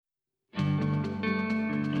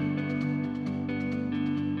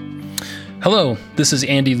Hello, this is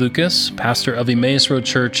Andy Lucas, pastor of Emmaus Road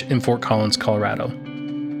Church in Fort Collins, Colorado.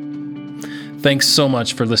 Thanks so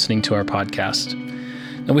much for listening to our podcast,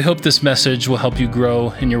 and we hope this message will help you grow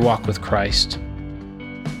in your walk with Christ.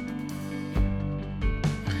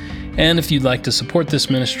 And if you'd like to support this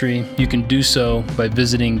ministry, you can do so by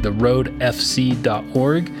visiting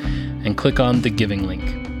theroadfc.org and click on the giving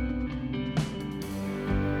link.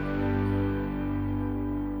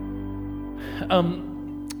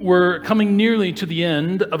 We're coming nearly to the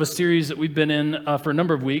end of a series that we've been in for a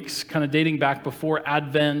number of weeks, kind of dating back before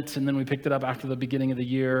Advent, and then we picked it up after the beginning of the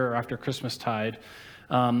year or after Christmastide,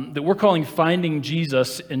 that we're calling Finding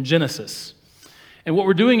Jesus in Genesis. And what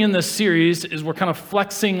we're doing in this series is we're kind of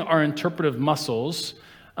flexing our interpretive muscles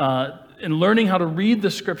and learning how to read the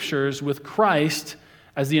scriptures with Christ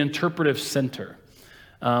as the interpretive center.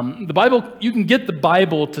 The Bible, you can get the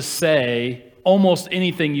Bible to say almost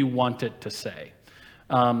anything you want it to say.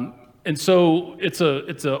 And so it's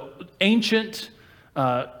a ancient,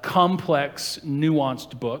 complex,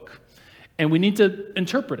 nuanced book, and we need to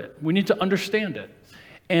interpret it. We need to understand it,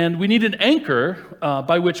 and we need an anchor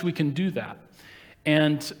by which we can do that.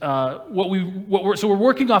 And so we're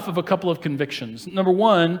working off of a couple of convictions. Number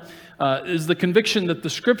one is the conviction that the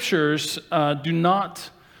scriptures do not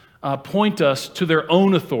point us to their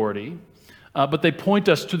own authority, but they point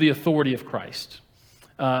us to the authority of Christ.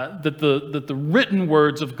 That the written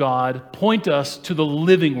words of God point us to the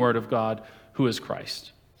living word of God, who is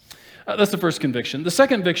Christ. That's the first conviction. The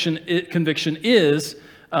second conviction is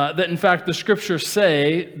that, in fact, the scriptures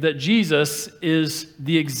say that Jesus is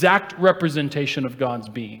the exact representation of God's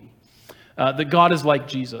being, that God is like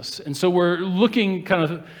Jesus. And so we're looking kind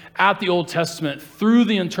of at the Old Testament through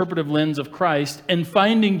the interpretive lens of Christ and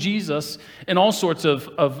finding Jesus in all sorts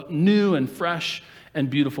of new and fresh and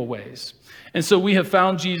beautiful ways. And so we have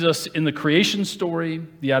found Jesus in the creation story,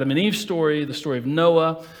 the Adam and Eve story, the story of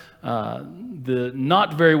Noah, the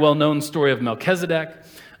not very well-known story of Melchizedek,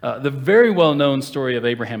 the very well-known story of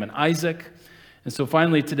Abraham and Isaac. And so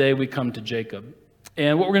finally today we come to Jacob.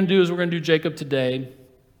 And what we're going to do is we're going to do Jacob today.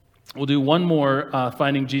 We'll do one more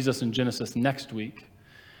Finding Jesus in Genesis next week.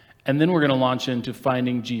 And then we're going to launch into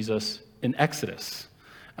Finding Jesus in Exodus.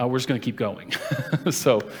 We're just going to keep going.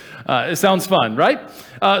 So it sounds fun, right?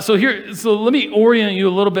 So let me orient you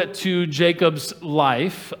a little bit to Jacob's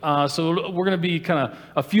life. So we're going to be kind of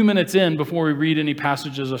a few minutes in before we read any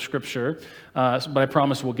passages of Scripture, but I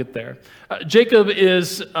promise we'll get there. Jacob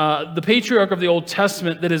is the patriarch of the Old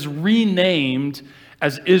Testament that is renamed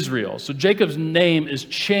as Israel. So Jacob's name is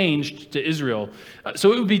changed to Israel.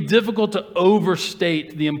 So it would be difficult to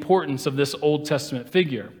overstate the importance of this Old Testament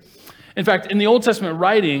figure. In fact, in the Old Testament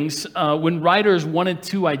writings, when writers wanted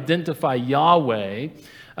to identify Yahweh,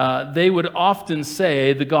 they would often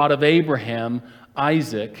say the God of Abraham,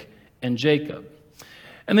 Isaac, and Jacob.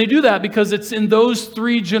 And they do that because it's in those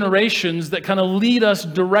three generations that kind of lead us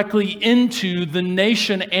directly into the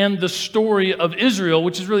nation and the story of Israel,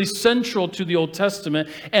 which is really central to the Old Testament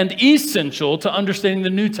and essential to understanding the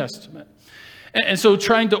New Testament. And so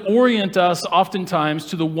trying to orient us oftentimes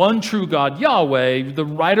to the one true God, Yahweh, the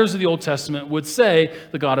writers of the Old Testament would say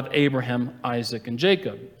the God of Abraham, Isaac, and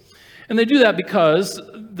Jacob. And they do that because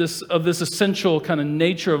of this essential kind of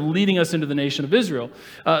nature of leading us into the nation of Israel.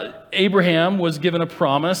 Abraham was given a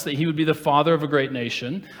promise that he would be the father of a great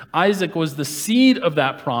nation. Isaac was the seed of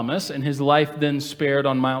that promise, and his life then spared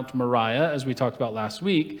on Mount Moriah, as we talked about last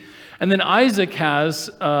week. And then Isaac has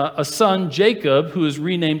a son, Jacob, who is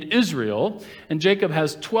renamed Israel. And Jacob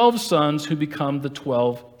has 12 sons who become the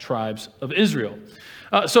 12 tribes of Israel.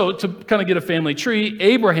 So to kind of get a family tree,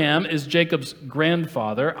 Abraham is Jacob's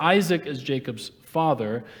grandfather. Isaac is Jacob's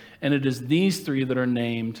father. And it is these three that are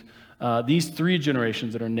named, these three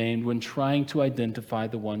generations that are named when trying to identify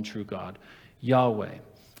the one true God, Yahweh.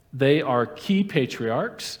 They are key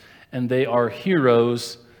patriarchs, and they are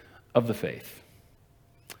heroes of the faith.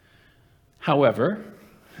 However,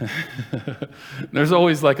 there's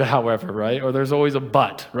always like a however, right? Or there's always a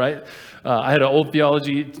but, right? I had an old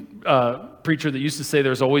theology preacher that used to say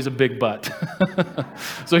there's always a big but.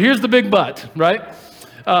 So here's the big but, right?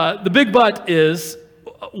 The big but is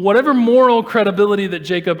whatever moral credibility that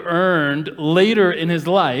Jacob earned later in his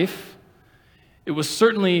life, it was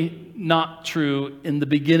certainly not true in the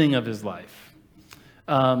beginning of his life.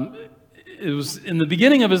 It was in the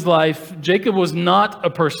beginning of his life, Jacob was not a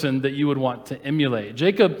person that you would want to emulate.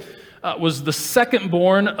 Jacob was the second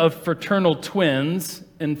born of fraternal twins.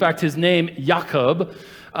 In fact, his name, Jacob,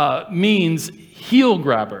 means heel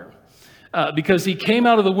grabber. Because he came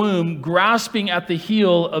out of the womb grasping at the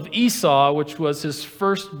heel of Esau, which was his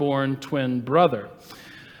firstborn twin brother.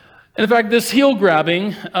 And in fact, this heel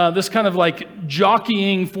grabbing, this kind of like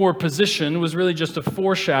jockeying for position was really just a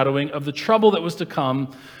foreshadowing of the trouble that was to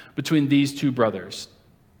come between these two brothers.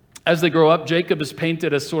 As they grow up, Jacob is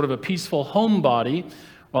painted as sort of a peaceful homebody,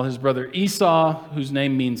 while his brother Esau, whose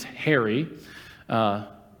name means hairy,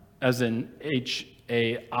 as in H-A-I-R-Y,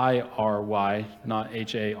 not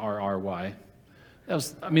H-A-R-R-Y.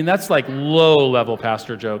 That's like low-level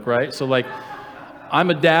pastor joke, right? So like, I'm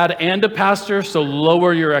a dad and a pastor, so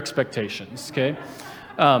lower your expectations, okay?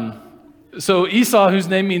 So Esau, whose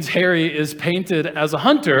name means hairy, is painted as a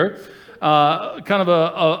hunter, kind of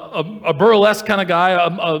a burlesque kind of guy,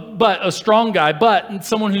 but a strong guy, but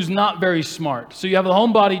someone who's not very smart. So you have the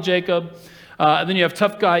homebody Jacob, and then you have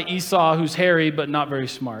tough guy Esau, who's hairy, but not very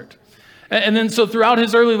smart. And then so throughout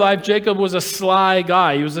his early life, Jacob was a sly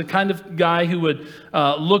guy. He was the kind of guy who would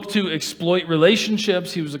look to exploit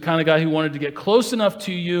relationships. He was the kind of guy who wanted to get close enough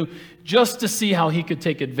to you just to see how he could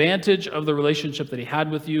take advantage of the relationship that he had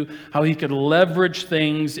with you, how he could leverage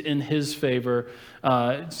things in his favor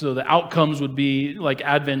so the outcomes would be like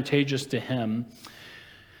advantageous to him.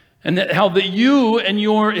 And that how that you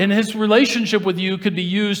and his relationship with you could be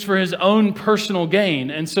used for his own personal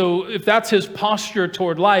gain. And so if that's his posture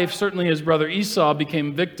toward life, certainly his brother Esau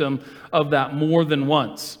became victim of that more than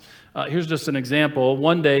once. Here's just an example.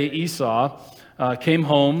 One day Esau came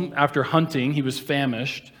home after hunting. He was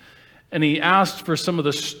famished. And he asked for some of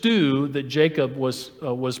the stew that Jacob was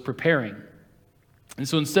preparing. And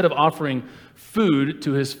so instead of offering food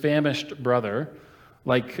to his famished brother,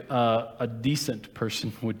 like a decent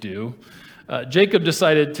person would do, Jacob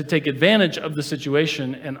decided to take advantage of the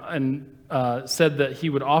situation and said that he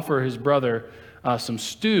would offer his brother some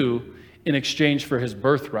stew in exchange for his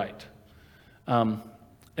birthright. And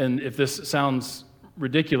if this sounds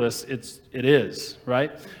ridiculous, it is,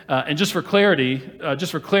 right? And just for clarity,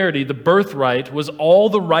 the birthright was all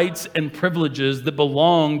the rights and privileges that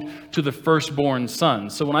belonged to the firstborn son.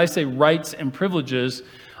 So when I say rights and privileges,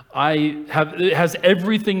 it has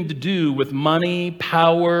everything to do with money,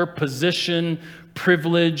 power, position,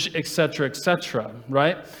 privilege, etc.,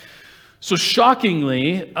 right? So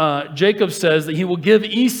shockingly, Jacob says that he will give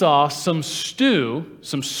Esau some stew,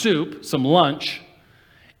 some soup, some lunch,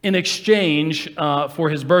 in exchange for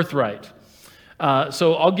his birthright.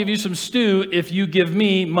 So I'll give you some stew if you give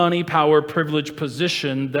me money, power, privilege,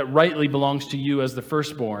 position that rightly belongs to you as the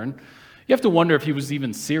firstborn. You have to wonder if he was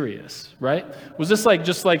even serious, right? Was this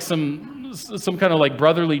just like some kind of like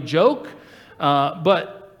brotherly joke?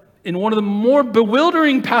 But in one of the more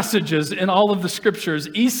bewildering passages in all of the scriptures,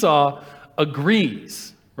 Esau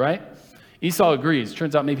agrees, right? Esau agrees.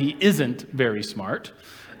 Turns out maybe he isn't very smart.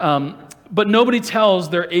 But nobody tells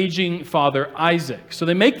their aging father Isaac. So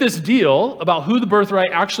they make this deal about who the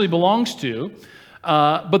birthright actually belongs to,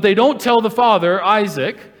 but they don't tell the father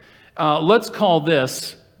Isaac. Let's call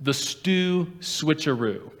this the stew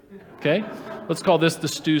switcheroo, okay? Let's call this the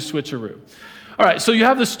stew switcheroo. All right, so you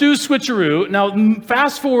have the stew switcheroo. Now,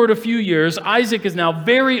 fast forward a few years. Isaac is now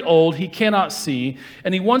very old. He cannot see,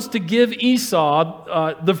 and he wants to give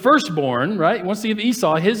Esau, the firstborn, right? He wants to give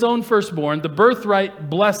Esau, his own firstborn, the birthright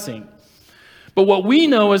blessing. But what we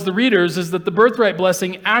know as the readers is that the birthright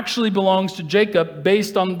blessing actually belongs to Jacob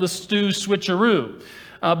based on the stew switcheroo.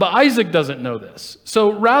 But Isaac doesn't know this.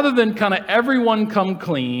 So rather than kind of everyone come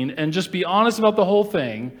clean and just be honest about the whole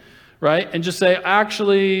thing, right? And just say,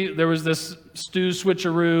 actually, there was this stew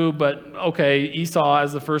switcheroo, but okay, Esau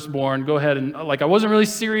as the firstborn, go ahead and, I wasn't really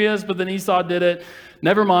serious, but then Esau did it.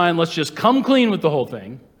 Never mind, let's just come clean with the whole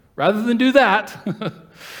thing. Rather than do that,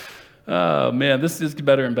 oh man, this is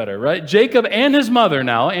better and better, right? Jacob and his mother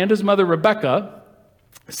Rebekah,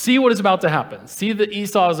 see what is about to happen. See that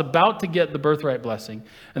Esau is about to get the birthright blessing,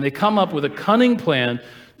 and they come up with a cunning plan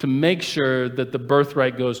to make sure that the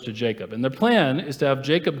birthright goes to Jacob. And their plan is to have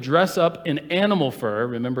Jacob dress up in animal fur.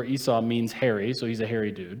 Remember, Esau means hairy, so he's a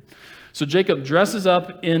hairy dude. So Jacob dresses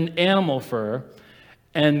up in animal fur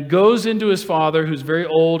and goes into his father, who's very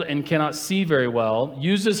old and cannot see very well,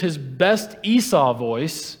 uses his best Esau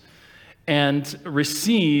voice, and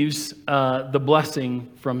receives the blessing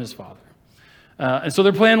from his father. And so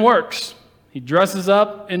their plan works. He dresses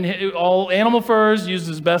up in all animal furs, uses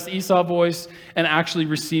his best Esau voice, and actually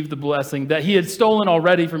received the blessing that he had stolen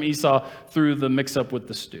already from Esau through the mix-up with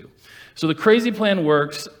the stew. So the crazy plan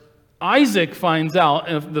works. Isaac finds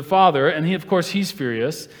out, the father, and he's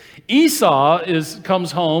furious. Esau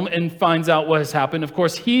comes home and finds out what has happened. Of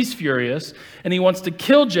course, he's furious, and he wants to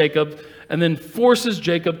kill Jacob and then forces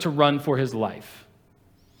Jacob to run for his life.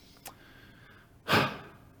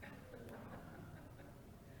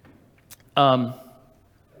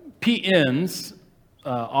 Pete Enns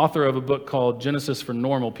author of a book called Genesis for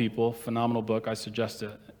Normal People, phenomenal book, I suggest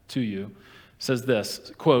it to you, says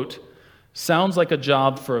this, quote, "Sounds like a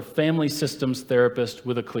job for a family systems therapist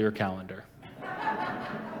with a clear calendar."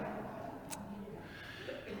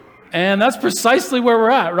 And that's precisely where we're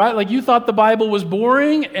at, right? Like you thought the Bible was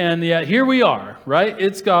boring, and yet here we are, right?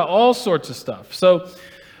 It's got all sorts of stuff. So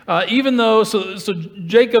so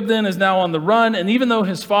Jacob then is now on the run, and even though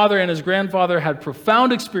his father and his grandfather had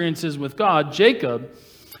profound experiences with God, Jacob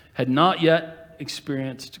had not yet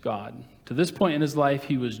experienced God. To this point in his life,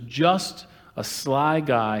 he was just a sly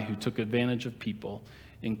guy who took advantage of people,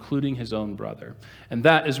 including his own brother. And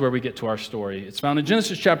that is where we get to our story. It's found in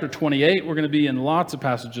Genesis chapter 28. We're going to be in lots of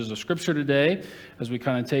passages of Scripture today as we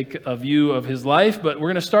kind of take a view of his life. But we're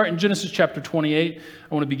going to start in Genesis chapter 28.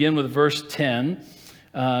 I want to begin with verse 10.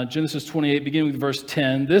 Genesis 28, beginning with verse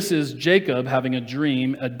 10. This is Jacob having a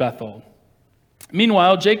dream at Bethel.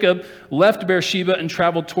 Meanwhile, Jacob left Beersheba and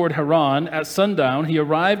traveled toward Haran. At sundown, he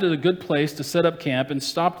arrived at a good place to set up camp and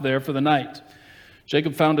stopped there for the night.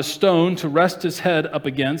 Jacob found a stone to rest his head up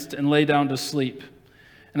against and lay down to sleep.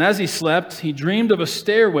 And as he slept, he dreamed of a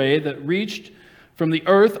stairway that reached from the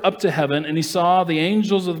earth up to heaven, and he saw the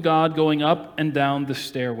angels of God going up and down the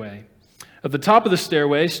stairway. At the top of the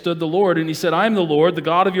stairway stood the Lord, and he said, "I am the Lord, the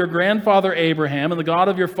God of your grandfather Abraham and the God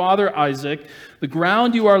of your father Isaac. The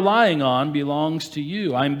ground you are lying on belongs to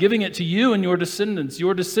you. I am giving it to you and your descendants.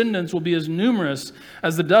 Your descendants will be as numerous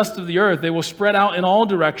as the dust of the earth. They will spread out in all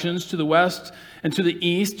directions, to the west and to the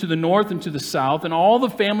east, to the north and to the south, and all the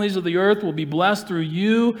families of the earth will be blessed through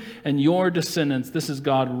you and your descendants." This is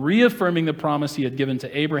God reaffirming the promise he had given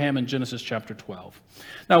to Abraham in Genesis chapter 12.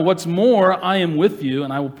 "Now, what's more, I am with you,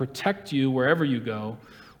 and I will protect you wherever you go.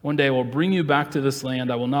 One day I will bring you back to this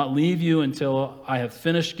land. I will not leave you until I have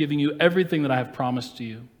finished giving you everything that I have promised to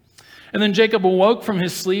you." And then Jacob awoke from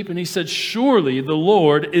his sleep, and he said, "Surely the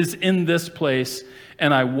Lord is in this place,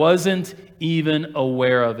 and I wasn't even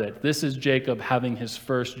aware of it." This is Jacob having his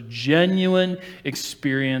first genuine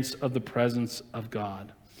experience of the presence of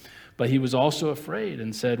God. But he was also afraid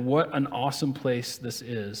and said, "What an awesome place this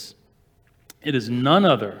is. It is none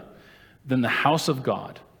other than the house of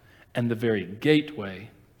God and the very gateway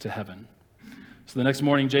to heaven." So the next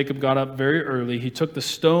morning, Jacob got up very early. He took the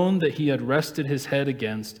stone that he had rested his head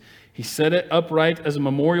against. He set it upright as a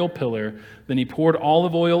memorial pillar. Then he poured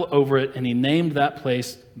olive oil over it, and he named that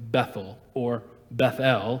place Bethel, or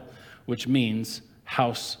Bethel, which means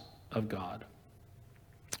house of God,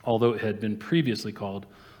 although it had been previously called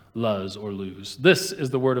Luz or Luz. This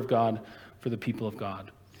is the word of God for the people of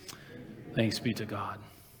God. Thanks be to God.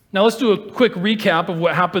 Now let's do a quick recap of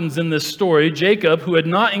what happens in this story. Jacob, who had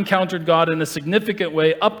not encountered God in a significant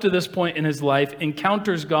way up to this point in his life,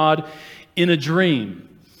 encounters God in a dream.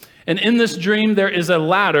 And in this dream, there is a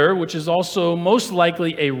ladder, which is also most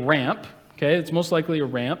likely a ramp. Okay, it's most likely a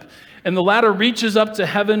ramp. And the ladder reaches up to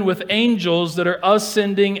heaven with angels that are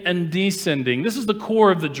ascending and descending. This is the core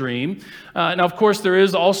of the dream. Now, of course, there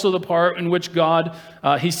is also the part in which God,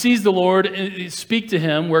 he sees the Lord speak to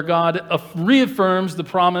him, where God reaffirms the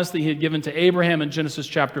promise that he had given to Abraham in Genesis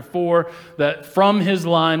chapter 4, that from his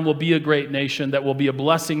line will be a great nation that will be a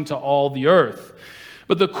blessing to all the earth.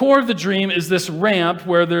 But the core of the dream is this ramp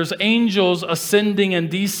where there's angels ascending and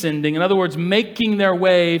descending. In other words, making their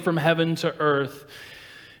way from heaven to earth.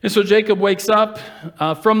 And so Jacob wakes up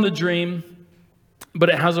from the dream, but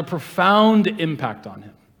it has a profound impact on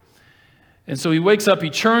him. And so he wakes up, he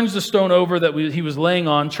churns the stone over that he was laying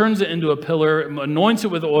on, turns it into a pillar, anoints it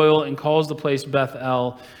with oil, and calls the place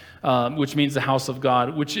Bethel, which means the house of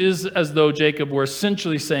God, which is as though Jacob were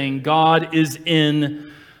essentially saying, God is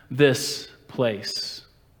in this place.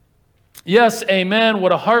 Yes, amen.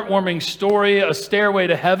 What a heartwarming story, a stairway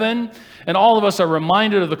to heaven. And all of us are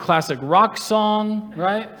reminded of the classic rock song,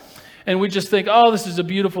 right? And we just think, oh, this is a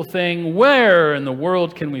beautiful thing. Where in the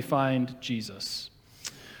world can we find Jesus?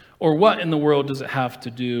 Or what in the world does it have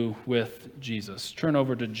to do with Jesus? Turn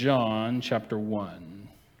over to John chapter 1.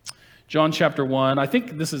 John chapter 1. I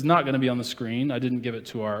think this is not going to be on the screen. I didn't give it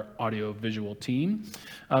to our audio-visual team.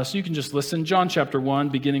 So you can just listen. John chapter 1,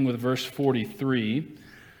 beginning with verse 43.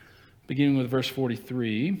 Beginning with verse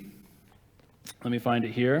 43. Let me find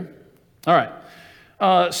it here. All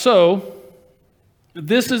right. So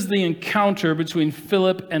this is the encounter between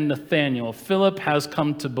Philip and Nathanael. Philip has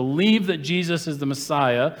come to believe that Jesus is the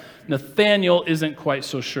Messiah. Nathanael isn't quite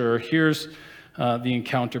so sure. Here's the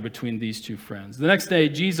encounter between these two friends. The next day,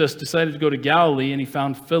 Jesus decided to go to Galilee, and he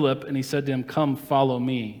found Philip, and he said to him, "Come, follow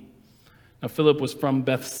me." Now, Philip was from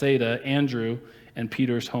Bethsaida, Andrew and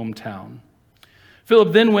Peter's hometown.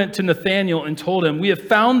 Philip then went to Nathanael and told him, "We have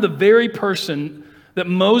found the very person that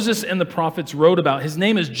Moses and the prophets wrote about. His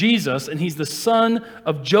name is Jesus, and he's the son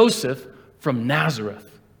of Joseph from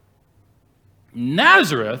Nazareth."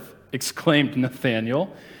 "Nazareth?" exclaimed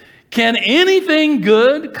Nathanael. "Can anything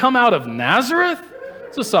good come out of Nazareth?"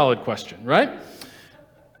 It's a solid question, right?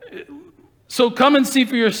 "So come and see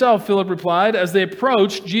for yourself," Philip replied. As they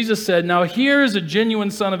approached, Jesus said, "Now here is a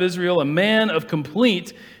genuine son of Israel, a man of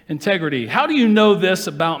complete integrity." "How do you know this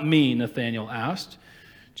about me?" Nathanael asked.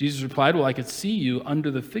 Jesus replied, "Well, I could see you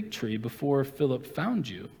under the fig tree before Philip found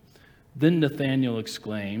you." Then Nathanael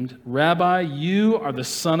exclaimed, "Rabbi, you are the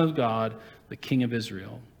Son of God, the King of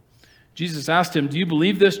Israel." Jesus asked him, "Do you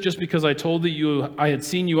believe this just because I told you I had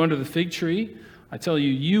seen you under the fig tree? I tell you,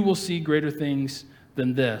 you will see greater things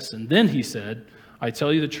than this." And then he said, "I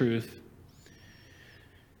tell you the truth.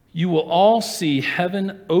 You will all see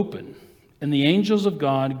heaven open and the angels of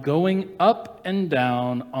God going up and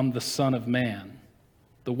down on the Son of Man,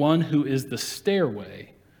 the one who is the stairway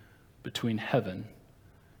between heaven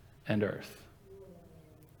and earth."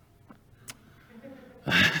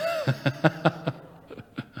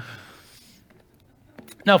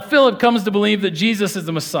 Now, Philip comes to believe that Jesus is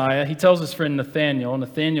the Messiah. He tells his friend Nathanael.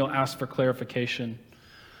 Nathanael asks for clarification.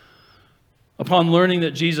 Upon learning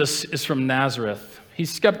that Jesus is from Nazareth,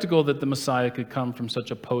 he's skeptical that the Messiah could come from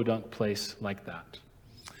such a podunk place like that.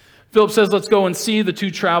 Philip says, "Let's go and see." The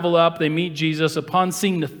two travel up. They meet Jesus. Upon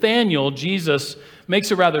seeing Nathanael, Jesus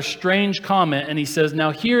makes a rather strange comment, and he says,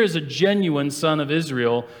 "Now here is a genuine son of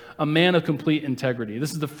Israel, a man of complete integrity."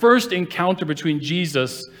 This is the first encounter between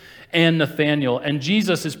Jesus and Nathanael, and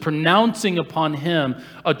Jesus is pronouncing upon him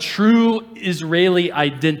a true Israeli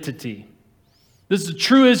identity. This is a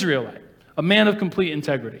true Israelite, a man of complete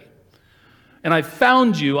integrity. "And I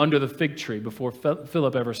found you under the fig tree before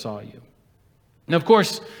Philip ever saw you." Now, of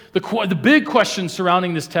course, the big question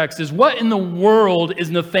surrounding this text is, what in the world is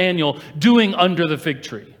Nathanael doing under the fig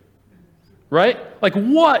tree? Right? Like,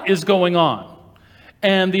 what is going on?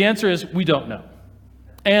 And the answer is, we don't know.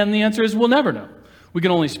 And the answer is, we'll never know. We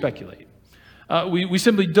can only speculate. We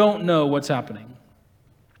simply don't know what's happening.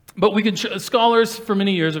 But scholars for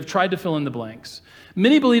many years have tried to fill in the blanks.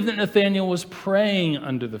 Many believe that Nathanael was praying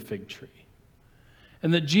under the fig tree,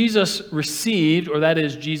 and that Jesus received, or that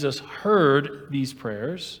is, Jesus heard these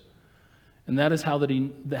prayers, and that is how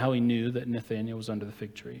he knew that Nathanael was under the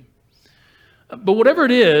fig tree. But whatever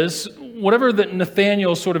it is, whatever that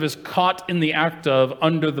Nathanael sort of is caught in the act of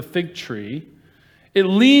under the fig tree, it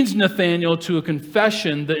leads Nathanael to a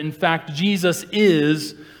confession that, in fact, Jesus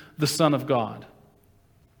is the Son of God.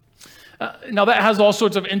 Now, that has all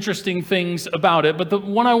sorts of interesting things about it, but the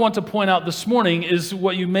one I want to point out this morning is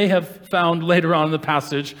what you may have found later on in the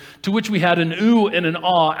passage, to which we had an ooh and an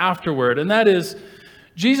ah afterward, and that is,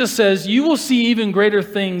 Jesus says, "You will see even greater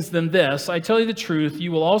things than this. I tell you the truth,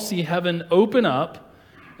 you will all see heaven open up,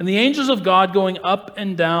 and the angels of God going up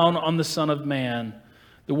and down on the Son of Man,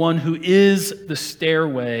 the one who is the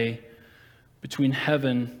stairway between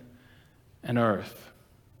heaven and earth."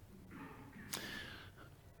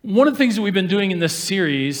 One of the things that we've been doing in this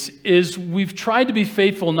series is we've tried to be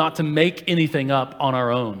faithful not to make anything up on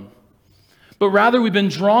our own, but rather we've been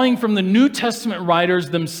drawing from the New Testament writers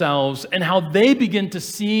themselves and how they begin to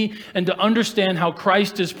see and to understand how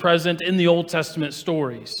Christ is present in the Old Testament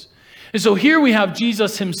stories. And so here we have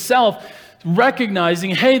Jesus himself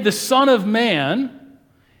recognizing, hey, the Son of Man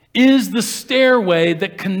is the stairway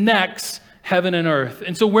that connects heaven and earth.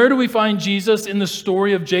 And so where do we find Jesus in the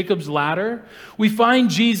story of Jacob's ladder? We find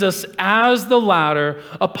Jesus as the ladder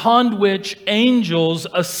upon which angels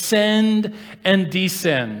ascend and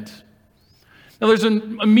descend. Now there's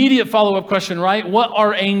an immediate follow-up question, right? What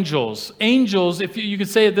are angels? Angels, if you could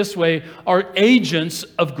say it this way, are agents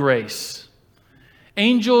of grace.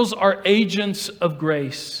 Angels are agents of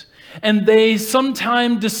grace. And they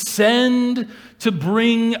sometimes descend to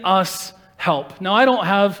bring us help. Now I don't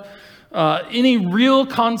have any real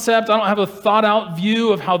concept. I don't have a thought out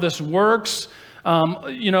view of how this works. I'm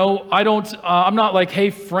not like, hey,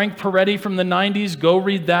 Frank Peretti from the 90s, go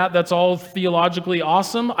read that. That's all theologically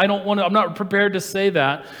awesome. I'm not prepared to say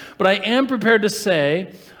that, but I am prepared to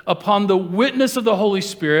say, upon the witness of the Holy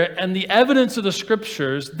Spirit and the evidence of the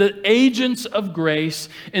scriptures, that agents of grace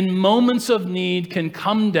in moments of need can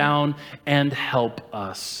come down and help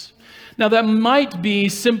us. Now, that might be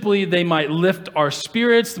simply they might lift our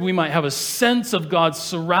spirits. We might have a sense of God's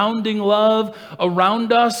surrounding love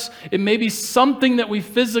around us. It may be something that we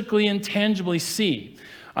physically and tangibly see.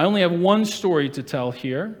 I only have one story to tell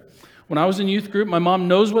here. When I was in youth group, my mom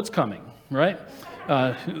knows what's coming, right?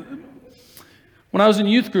 When I was in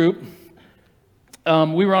youth group,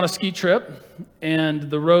 we were on a ski trip,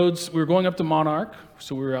 and we were going up to Monarch,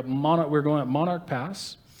 So we were going up Monarch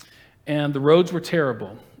Pass, and the roads were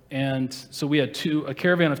terrible. And so we had a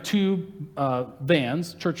caravan of two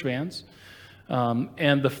vans, church vans,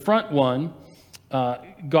 and the front one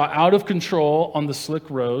got out of control on the slick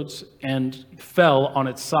roads and fell on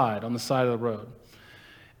its side, on the side of the road.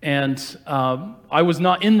 And I was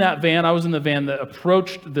not in that van. I was in the van that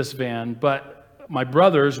approached this van, but my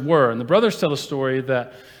brothers were. And the brothers tell a story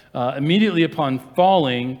that immediately upon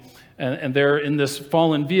falling, and they're in this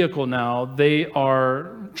fallen vehicle now, they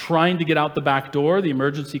are trying to get out the back door, the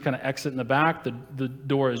emergency kind of exit in the back. The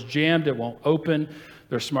door is jammed. It won't open.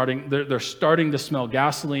 They're starting to smell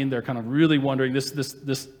gasoline. They're kind of really wondering,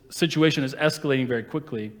 this situation is escalating very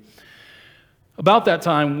quickly. About that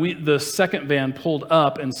time, the second van pulled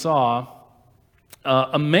up and saw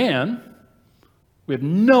a man. We have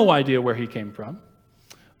no idea where he came from,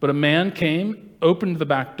 but a man came, opened the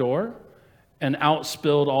back door, and out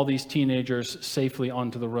spilled all these teenagers safely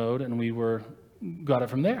onto the road, and we got it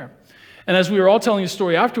from there. And as we were all telling the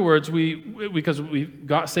story afterwards, because we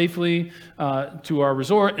got safely to our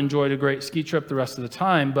resort, enjoyed a great ski trip the rest of the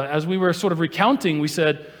time, but as we were sort of recounting, we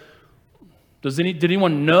said, did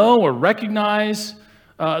anyone know or recognize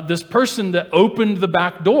this person that opened the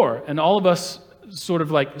back door? And all of us sort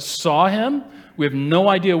of like saw him. We have no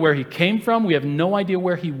idea where he came from. We have no idea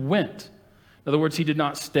where he went. In other words, he did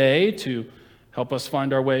not stay to help us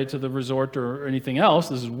find our way to the resort or anything else.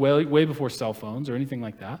 This is way before cell phones or anything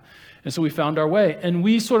like that. And so we found our way. And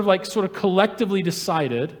we sort of collectively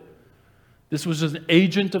decided this was an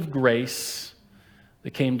agent of grace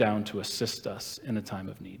that came down to assist us in a time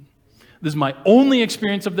of need. This is my only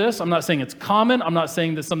experience of this. I'm not saying it's common. I'm not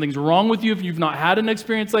saying that something's wrong with you if you've not had an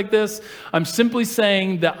experience like this. I'm simply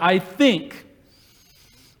saying that I think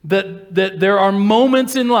that there are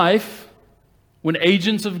moments in life when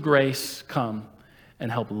agents of grace come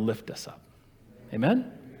and help lift us up.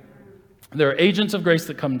 Amen? There are agents of grace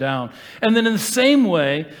that come down. And then in the same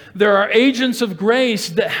way, there are agents of grace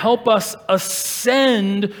that help us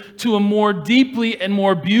ascend to a more deeply and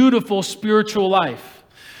more beautiful spiritual life.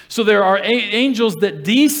 So there are angels that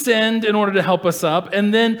descend in order to help us up,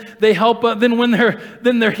 and then they help.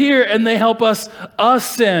 Then they're here and they help us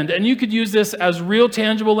ascend. And you could use this as real,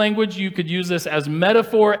 tangible language. You could use this as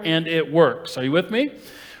metaphor, and it works. Are you with me?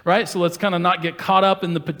 Right? So let's kind of not get caught up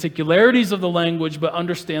in the particularities of the language, but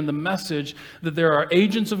understand the message that there are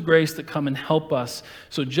agents of grace that come and help us.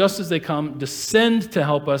 So just as they come, descend to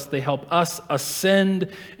help us, they help us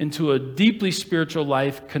ascend into a deeply spiritual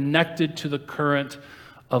life connected to the current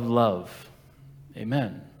of love.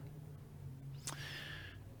 Amen.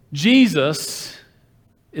 Jesus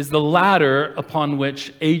is the ladder upon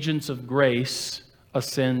which agents of grace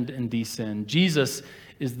ascend and descend. Jesus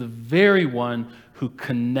is the very one who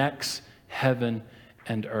connects heaven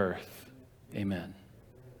and earth. Amen.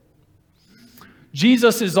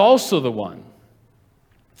 Jesus is also the one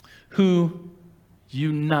who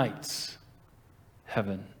unites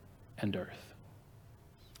heaven and earth.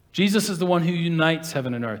 Jesus is the one who unites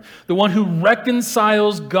heaven and earth, the one who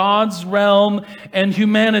reconciles God's realm and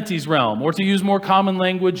humanity's realm. Or to use more common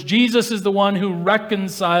language, Jesus is the one who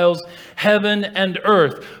reconciles heaven and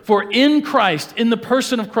earth. For in Christ, in the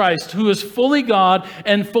person of Christ, who is fully God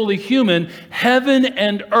and fully human, heaven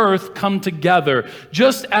and earth come together.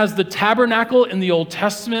 Just as the tabernacle in the Old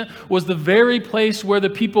Testament was the very place where the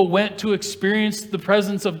people went to experience the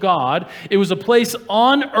presence of God, it was a place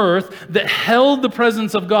on earth that held the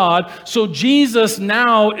presence of God. So Jesus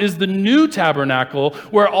now is the new tabernacle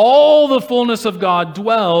where all the fullness of God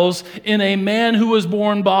dwells in a man who was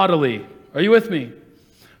born bodily. Are you with me?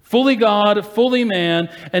 Fully God, fully man,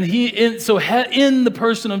 and in the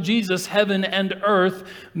person of Jesus, heaven and earth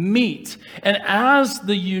meet. And as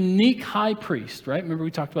the unique high priest, right? Remember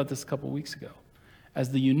we talked about this a couple of weeks ago.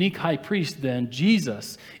 As the unique high priest, then,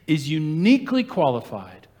 Jesus is uniquely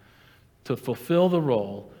qualified to fulfill the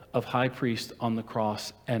role of high priest on the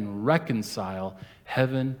cross and reconcile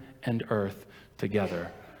heaven and earth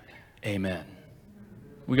together. Amen.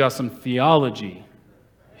 We got some theology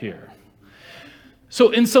here. So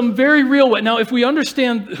in some very real way, now if we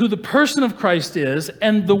understand who the person of Christ is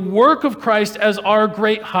and the work of Christ as our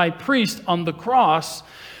great high priest on the cross,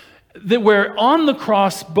 that where on the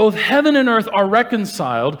cross both heaven and earth are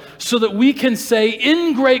reconciled so that we can say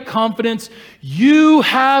in great confidence, you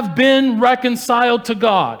have been reconciled to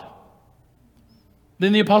God.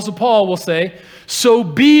 Then the Apostle Paul will say, so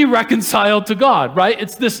be reconciled to God, right?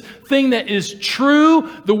 It's this thing that is true,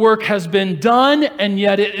 the work has been done, and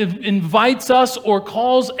yet it invites us or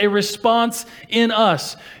calls a response in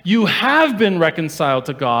us. You have been reconciled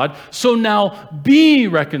to God, so now be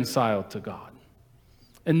reconciled to God.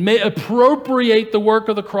 and may appropriate the work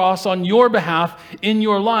of the cross on your behalf in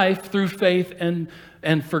your life through faith and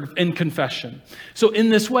confession. So in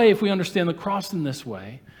this way, if we understand the cross in this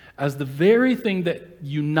way, as the very thing that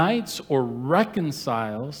unites or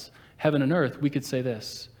reconciles heaven and earth, we could say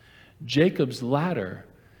this: Jacob's ladder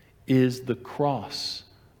is the cross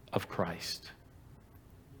of Christ.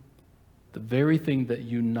 The very thing that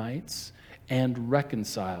unites and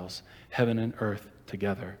reconciles heaven and earth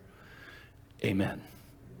together. Amen.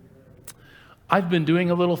 I've been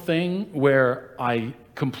doing a little thing where I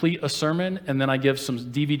complete a sermon and then I give some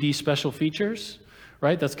DVD special features,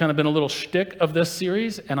 right? That's kind of been a little shtick of this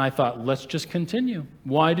series, and I thought, let's just continue.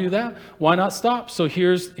 Why do that? Why not stop? So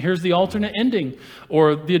here's the alternate ending,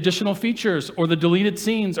 or the additional features, or the deleted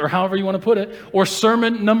scenes, or however you want to put it, or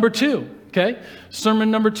sermon number 2, okay? Sermon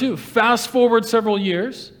number 2. Fast forward several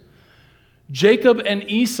years. Jacob and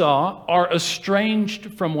Esau are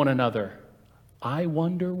estranged from one another. I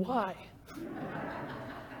wonder why.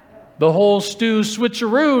 The whole stew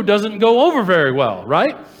switcheroo doesn't go over very well,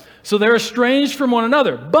 right? So they're estranged from one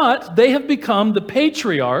another, but they have become the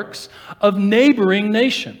patriarchs of neighboring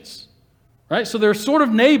nations, right? So they're sort of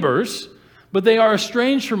neighbors, but they are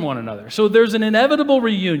estranged from one another. So there's an inevitable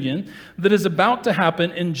reunion that is about to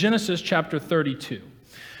happen in Genesis chapter 32.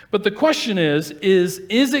 But the question is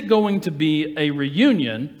it going to be a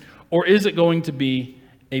reunion, or is it going to be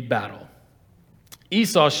a battle?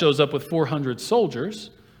 Esau shows up with 400 soldiers,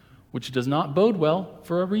 which does not bode well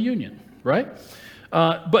for a reunion, right?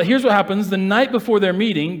 But here's what happens. The night before their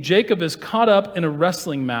meeting, Jacob is caught up in a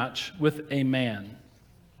wrestling match with a man.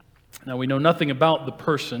 Now, we know nothing about the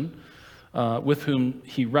person with whom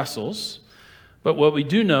he wrestles, but what we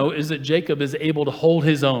do know is that Jacob is able to hold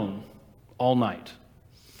his own all night.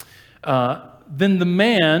 Then the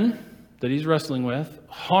man that he's wrestling with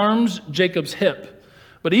harms Jacob's hip.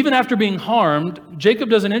 But even after being harmed, Jacob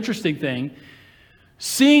does an interesting thing.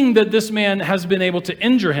 Seeing that this man has been able to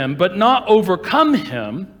injure him, but not overcome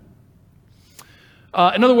him.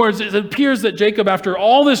 In other words, it appears that Jacob, after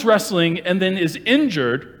all this wrestling and then is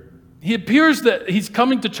injured, he appears that he's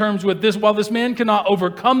coming to terms with this. While this man cannot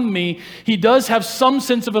overcome me, he does have some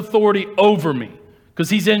sense of authority over me because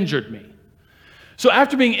he's injured me. So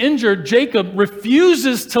after being injured, Jacob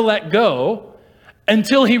refuses to let go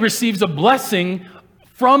until he receives a blessing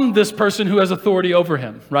from this person who has authority over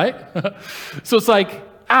him, right? So it's like,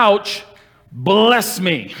 ouch, bless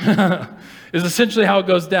me, is essentially how it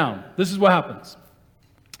goes down. This is what happens.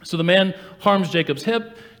 So the man harms Jacob's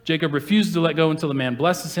hip. Jacob refuses to let go until the man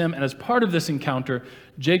blesses him. And as part of this encounter,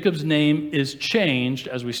 Jacob's name is changed.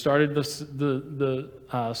 As we started the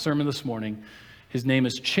sermon this morning, his name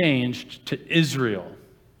is changed to Israel.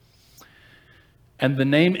 And the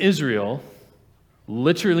name Israel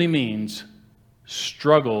literally means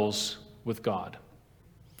struggles with God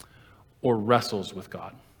or wrestles with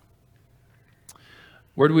God.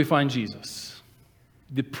 Where do we find Jesus?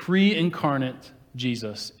 The pre-incarnate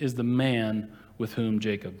Jesus is the man with whom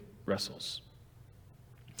Jacob wrestles.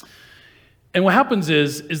 And what happens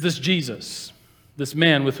is this Jesus, this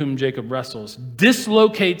man with whom Jacob wrestles,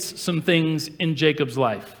 dislocates some things in Jacob's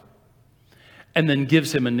life and then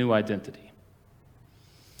gives him a new identity.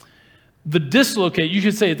 You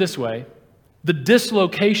could say it this way: the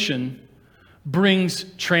dislocation brings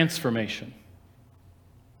transformation.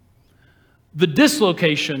 The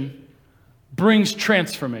dislocation brings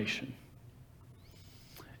transformation.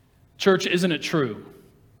 Church, isn't it true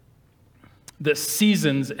that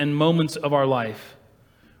seasons and moments of our life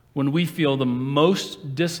when we feel the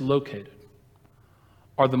most dislocated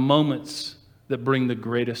are the moments that bring the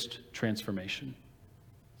greatest transformation?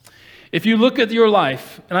 If you look at your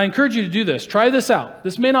life, and I encourage you to do this, try this out.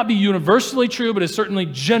 This may not be universally true, but it's certainly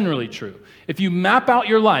generally true. If you map out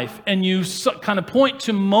your life and you kind of point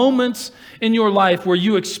to moments in your life where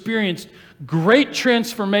you experienced great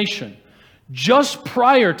transformation, just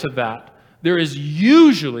prior to that, there is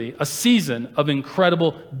usually a season of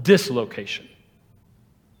incredible dislocation.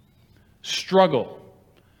 Struggle,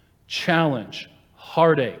 challenge,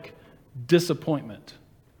 heartache, disappointment.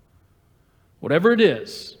 Whatever it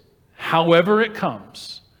is, however it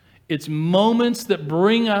comes, it's moments that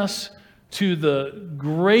bring us to the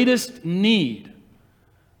greatest need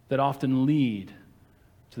that often lead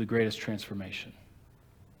to the greatest transformation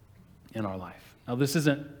in our life. Now, this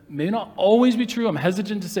may not always be true. I'm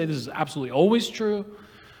hesitant to say this is absolutely always true,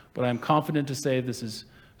 but I'm confident to say this is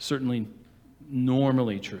certainly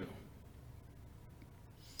normally true.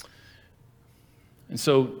 And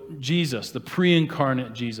so Jesus, the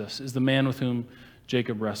pre-incarnate Jesus, is the man with whom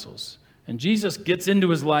Jacob wrestles. And Jesus gets into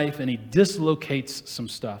his life and he dislocates some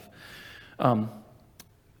stuff.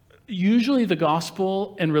 Usually the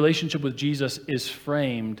gospel and relationship with Jesus is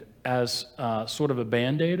framed as sort of a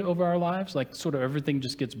Band-Aid over our lives, like sort of everything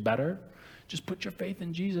just gets better. Just put your faith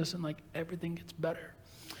in Jesus and like everything gets better.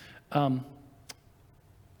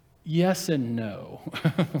 Yes and no.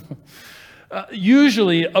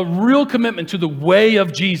 Usually a real commitment to the way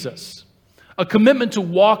of Jesus, a commitment to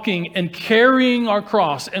walking and carrying our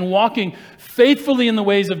cross and walking faithfully in the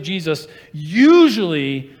ways of Jesus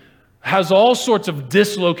usually has all sorts of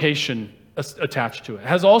dislocation attached to it. It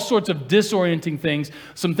has all sorts of disorienting things.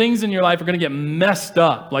 Some things in your life are going to get messed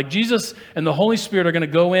up. Like Jesus and the Holy Spirit are going to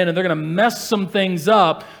go in and they're going to mess some things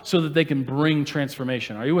up so that they can bring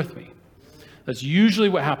transformation. Are you with me? That's usually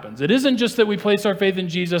what happens. It isn't just that we place our faith in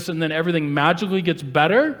Jesus and then everything magically gets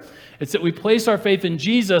better. It's that we place our faith in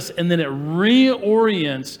Jesus and then it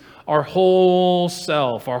reorients our whole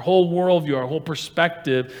self, our whole worldview, our whole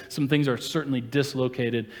perspective. Some things are certainly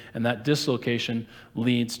dislocated, and that dislocation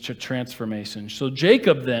leads to transformation. So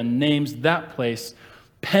Jacob then names that place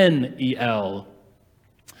Peniel.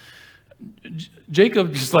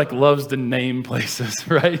 Jacob just like loves to name places,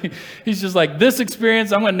 right? He's just like, this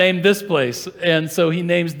experience, I'm going to name this place. And so he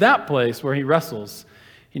names that place where he wrestles.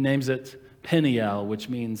 He names it Peniel, which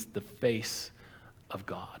means the face of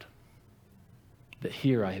God. That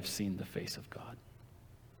here I have seen the face of God.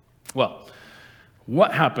 Well,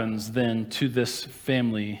 what happens then to this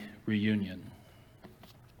family reunion?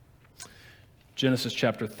 Genesis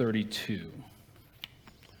chapter 32.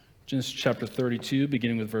 Genesis chapter 32,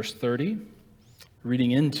 beginning with verse 30,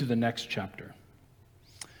 reading into the next chapter.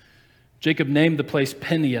 Jacob named the place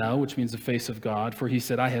Peniel, which means the face of God, for he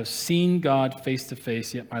said, I have seen God face to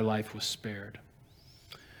face, yet my life was spared.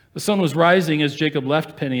 The sun was rising as Jacob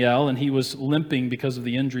left Peniel, and he was limping because of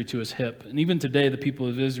the injury to his hip. And even today, the people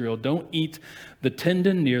of Israel don't eat the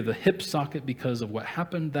tendon near the hip socket because of what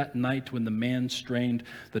happened that night when the man strained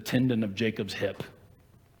the tendon of Jacob's hip.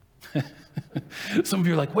 Some of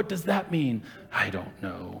you are like, what does that mean? I don't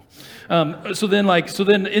know. So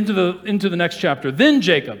then into the next chapter. Then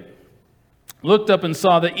Jacob looked up and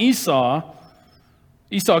saw that Esau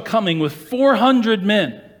coming with 400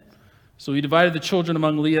 men. So he divided the children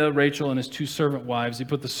among Leah, Rachel, and his 2 servant wives. He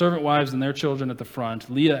put the servant wives and their children at the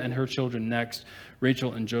front, Leah and her children next,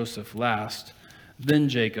 Rachel and Joseph last. Then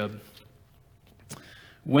Jacob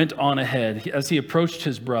went on ahead. As he approached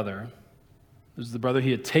his brother, this is the brother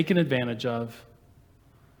he had taken advantage of.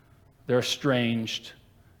 They're estranged.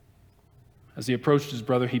 As he approached his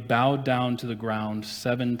brother, he bowed down to the ground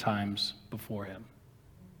 7 times before him.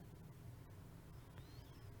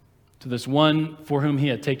 To this one for whom he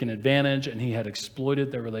had taken advantage and he had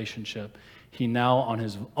exploited their relationship, he now, on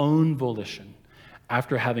his own volition,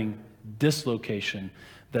 after having dislocation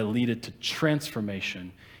that leaded to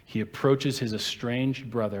transformation, he approaches his estranged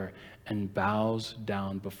brother and bows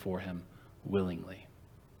down before him willingly.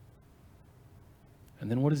 And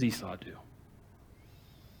then what does Esau do?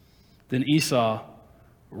 Then Esau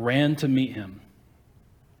ran to meet him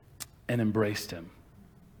and embraced him.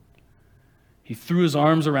 He threw his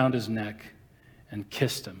arms around his neck and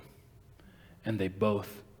kissed him, and they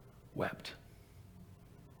both wept.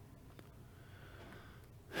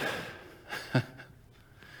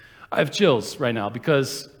 I have chills right now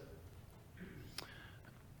because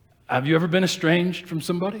have you ever been estranged from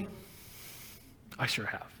somebody? I sure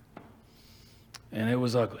have. And it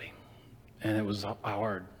was ugly, and it was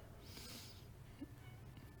hard.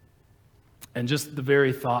 And just the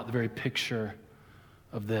very thought, the very picture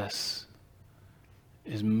of this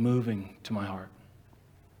is moving to my heart.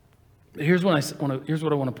 Here's what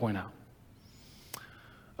I want to point out.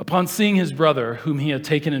 Upon seeing his brother, whom he had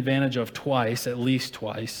taken advantage of twice, at least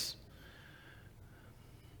twice,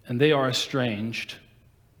 and they are estranged,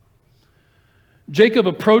 Jacob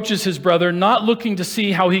approaches his brother, not looking to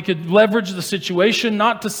see how he could leverage the situation,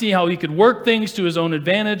 not to see how he could work things to his own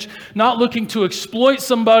advantage, not looking to exploit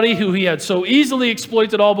somebody who he had so easily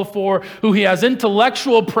exploited all before, who he has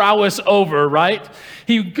intellectual prowess over, right?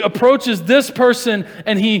 He approaches this person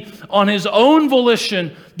and he, on his own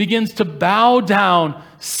volition, begins to bow down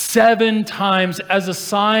 7 times as a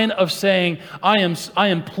sign of saying, I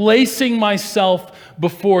am placing myself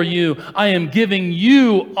before you. I am giving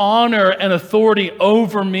you honor and authority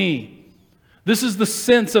over me. This is the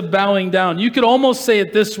sense of bowing down. You could almost say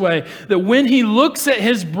it this way, that when he looks at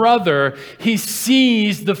his brother, he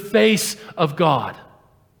sees the face of God.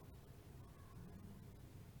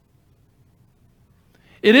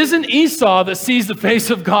 It isn't Esau that sees the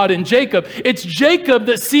face of God in Jacob. It's Jacob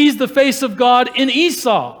that sees the face of God in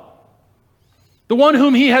Esau, the one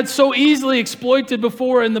whom he had so easily exploited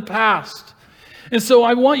before in the past. And so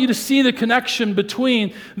I want you to see the connection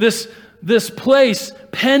between this this place,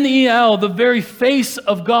 Peniel, the very face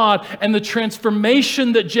of God, and the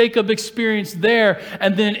transformation that Jacob experienced there,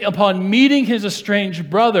 and then upon meeting his estranged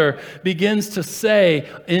brother, begins to say,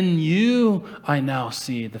 in you I now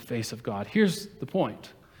see the face of God. Here's the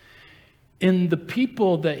point. In the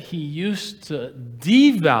people that he used to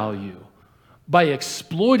devalue by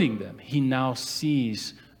exploiting them, he now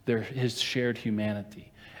sees his shared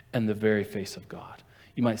humanity and the very face of God.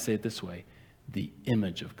 You might say it this way, the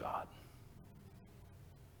image of God.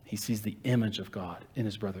 He sees the image of God in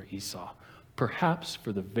his brother Esau, perhaps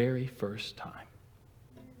for the very first time.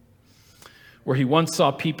 Where he once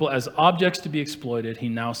saw people as objects to be exploited, he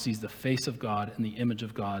now sees the face of God and the image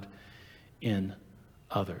of God in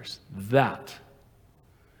others. That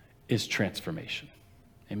is transformation.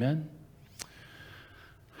 Amen?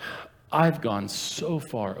 I've gone so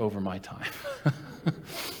far over my time.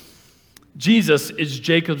 Jesus is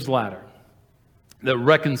Jacob's ladder that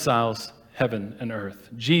reconciles heaven and earth.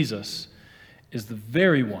 Jesus is the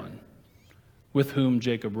very one with whom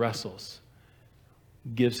Jacob wrestles,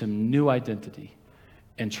 gives him new identity,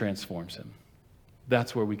 and transforms him.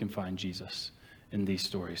 That's where we can find Jesus in these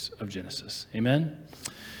stories of Genesis. Amen?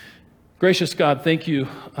 Gracious God, thank you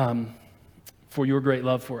for your great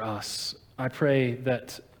love for us. I pray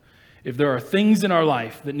that if there are things in our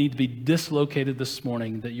life that need to be dislocated this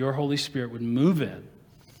morning, that your Holy Spirit would move in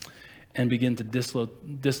and begin to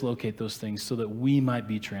dislocate those things so that we might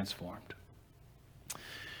be transformed.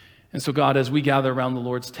 And so, God, as we gather around the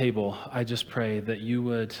Lord's table, I just pray that you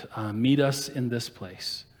would meet us in this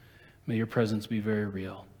place. May your presence be very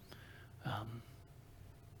real.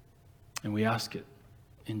 And we ask it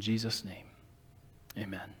in Jesus' name.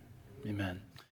 Amen. Amen.